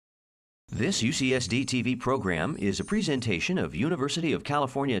This UCSD TV program is a presentation of University of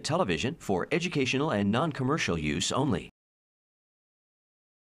California Television for educational and non-commercial use only.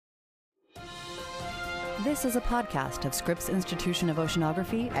 This is a podcast of Scripps Institution of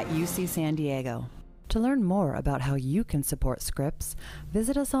Oceanography at UC San Diego. To learn more about how you can support Scripps,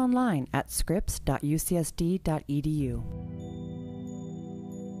 visit us online at scripps.ucsd.edu.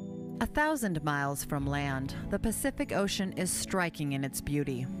 1,000 miles from land, the Pacific Ocean is striking in its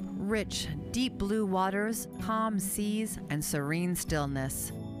beauty. Rich, deep blue waters, calm seas, and serene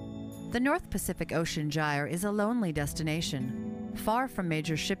stillness. The North Pacific Ocean Gyre is a lonely destination. Far from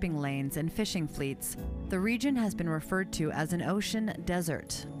major shipping lanes and fishing fleets, the region has been referred to as an ocean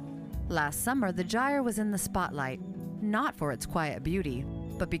desert. Last summer, the Gyre was in the spotlight, not for its quiet beauty,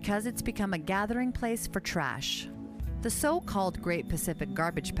 but because it's become a gathering place for trash. The so-called Great Pacific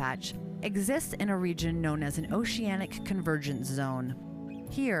Garbage Patch exists in a region known as an Oceanic Convergence Zone.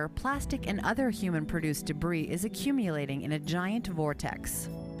 Here, plastic and other human-produced debris is accumulating in a giant vortex.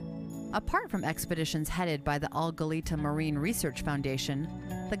 Apart from expeditions headed by the Algalita Marine Research Foundation,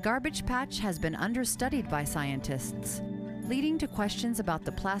 the garbage patch has been understudied by scientists, leading to questions about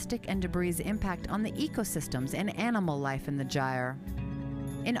the plastic and debris' impact on the ecosystems and animal life in the Gyre.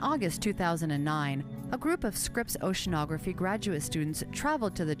 In August 2009, a group of Scripps Oceanography graduate students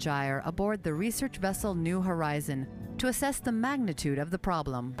traveled to the Gyre aboard the research vessel New Horizon to assess the magnitude of the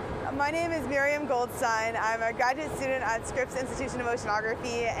problem. My name is Miriam Goldstein. I'm a graduate student at Scripps Institution of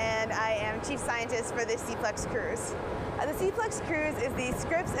Oceanography, and I am chief scientist for the Seaplex Cruise. The Seaplex Cruise is the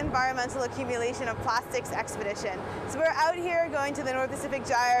Scripps Environmental Accumulation of Plastics Expedition. So we're out here going to the North Pacific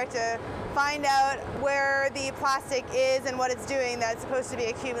Gyre to find out where the plastic is and what it's doing that's supposed to be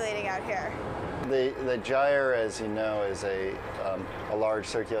accumulating out here. The Gyre, as you know, is a large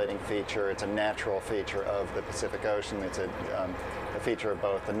circulating feature. It's a natural feature of the Pacific Ocean. It's a feature of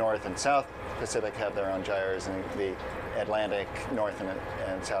both the North and South Pacific have their own gyres, and the Atlantic, North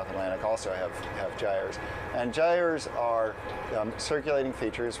and South Atlantic also have gyres. And gyres are circulating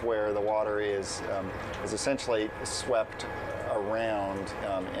features where the water is essentially swept around,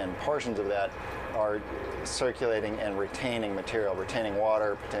 and portions of that are circulating and retaining material, retaining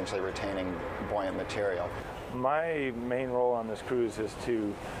water, potentially retaining buoyant material. My main role on this cruise is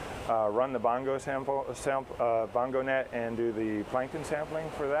to run the bongo net and do the plankton sampling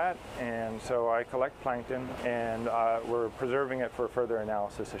for that. And so I collect plankton, and we're preserving it for further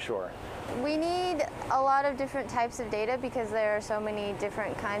analysis ashore. We need a lot of different types of data because there are so many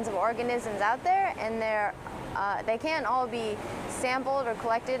different kinds of organisms out there, and they can't all be sampled or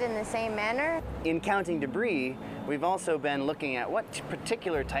collected in the same manner. In counting debris, we've also been looking at what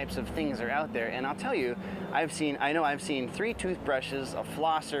particular types of things are out there, and I'll tell you, I know I've seen 3 toothbrushes, a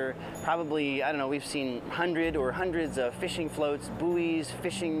flosser, probably, I don't know, we've seen hundreds of fishing floats, buoys,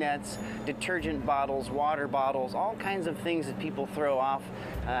 fishing nets, detergent bottles, water bottles, all kinds of things that people throw off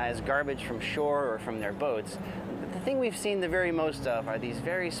as garbage from shore or from their boats. The thing we've seen the very most of are these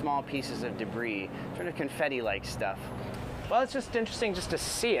very small pieces of debris, sort of confetti-like stuff. Well, it's just interesting just to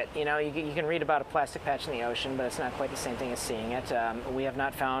see it. You know, you can read about a plastic patch in the ocean, but it's not quite the same thing as seeing it. We have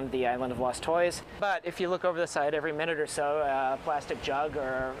not found the island of lost toys, but if you look over the side every minute or so, a plastic jug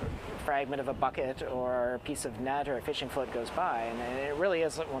or a fragment of a bucket or a piece of net or a fishing float goes by, and it really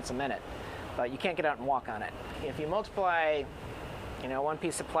is once a minute. But you can't get out and walk on it. If you multiply, you know, 1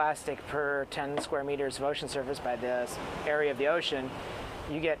 piece of plastic per 10 square meters of ocean surface by the area of the ocean,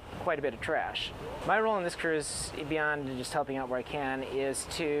 you get quite a bit of trash. My role in this cruise, beyond just helping out where I can, is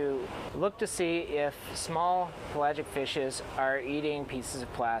to look to see if small pelagic fishes are eating pieces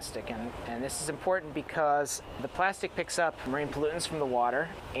of plastic. And this is important because the plastic picks up marine pollutants from the water,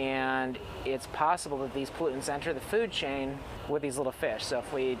 and it's possible that these pollutants enter the food chain with these little fish. So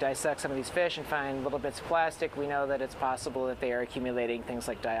if we dissect some of these fish and find little bits of plastic, we know that it's possible that they are accumulating things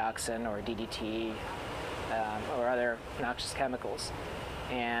like dioxin or DDT or other noxious chemicals.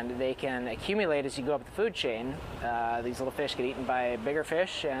 And they can accumulate as you go up the food chain. These little fish get eaten by bigger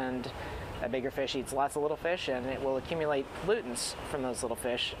fish, and a bigger fish eats lots of little fish, and it will accumulate pollutants from those little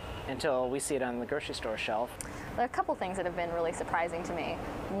fish until we see it on the grocery store shelf. There are a couple things that have been really surprising to me.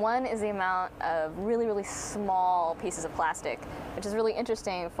 One is the amount of really small pieces of plastic, which is really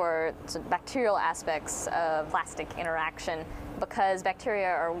interesting for bacterial aspects of plastic interaction, because bacteria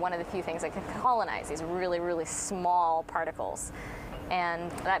are one of the few things that can colonize these really small particles.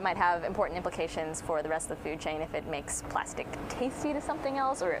 And that might have important implications for the rest of the food chain if it makes plastic tasty to something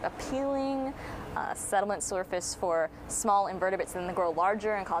else or appealing, settlement surface for small invertebrates, then they grow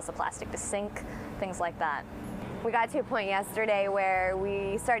larger and cause the plastic to sink, things like that. We got to a point yesterday where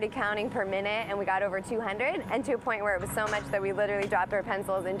we started counting per minute and we got over 200, and to a point where it was so much that we literally dropped our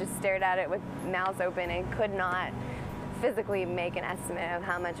pencils and just stared at it with mouths open and could not physically make an estimate of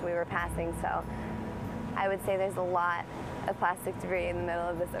how much we were passing. So I would say there's a lot of plastic debris in the middle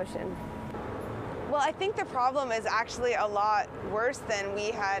of this ocean. Well, I think the problem is actually a lot worse than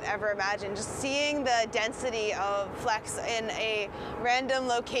we had ever imagined. Just seeing the density of Flex in a random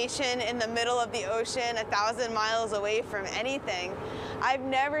location in the middle of the ocean, 1,000 miles away from anything. I've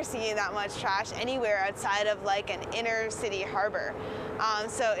never seen that much trash anywhere outside of like an inner city harbor.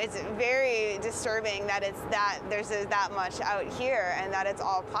 So it's very disturbing that there's that much out here and that it's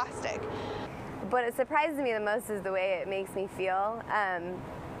all plastic. What surprises me the most is the way it makes me feel.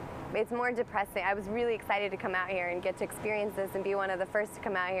 It's more depressing. I was really excited to come out here and get to experience this and be one of the first to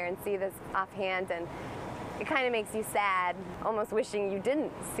come out here and see this offhand, and it kind of makes you sad, almost wishing you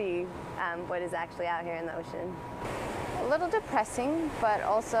didn't see what is actually out here in the ocean. A little depressing, but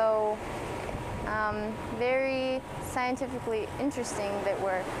also very scientifically interesting that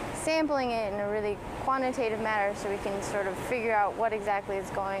we're sampling it in a really quantitative manner so we can sort of figure out what exactly is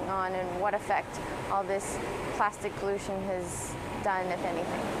going on and what effect all this plastic pollution has done, if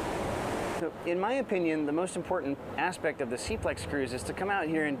anything. So in my opinion, the most important aspect of the Seaplex cruise is to come out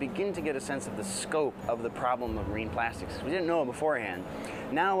here and begin to get a sense of the scope of the problem of marine plastics. We didn't know it beforehand.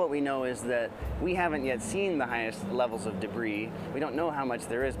 Now what we know is that we haven't yet seen the highest levels of debris. We don't know how much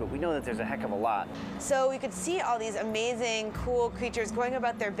there is, but we know that there's a heck of a lot. So we could see all these amazing, cool creatures going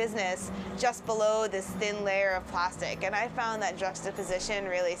about their business just below this thin layer of plastic. And I found that juxtaposition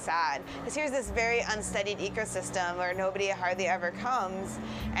really sad. Because here's this very unstudied ecosystem where nobody hardly ever comes.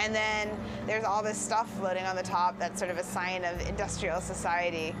 And then there's all this stuff floating on the top that's sort of a sign of industrial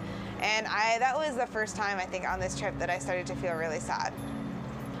society. And that was the first time, I think, on this trip that I started to feel really sad.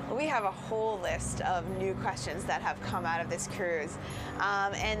 We have a whole list of new questions that have come out of this cruise,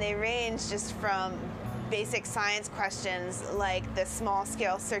 and they range just from basic science questions like the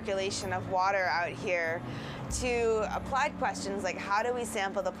small-scale circulation of water out here to applied questions like how do we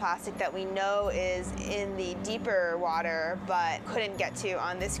sample the plastic that we know is in the deeper water but couldn't get to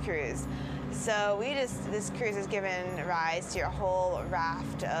on this cruise. So this cruise has given rise to a whole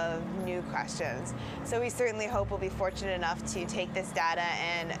raft of new questions. So we certainly hope we'll be fortunate enough to take this data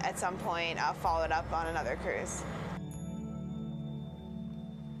and at some point follow it up on another cruise.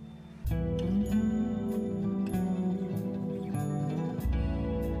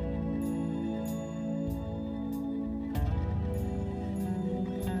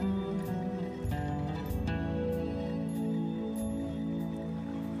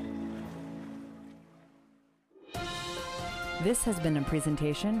 This has been a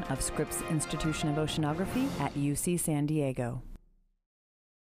presentation of Scripps Institution of Oceanography at UC San Diego.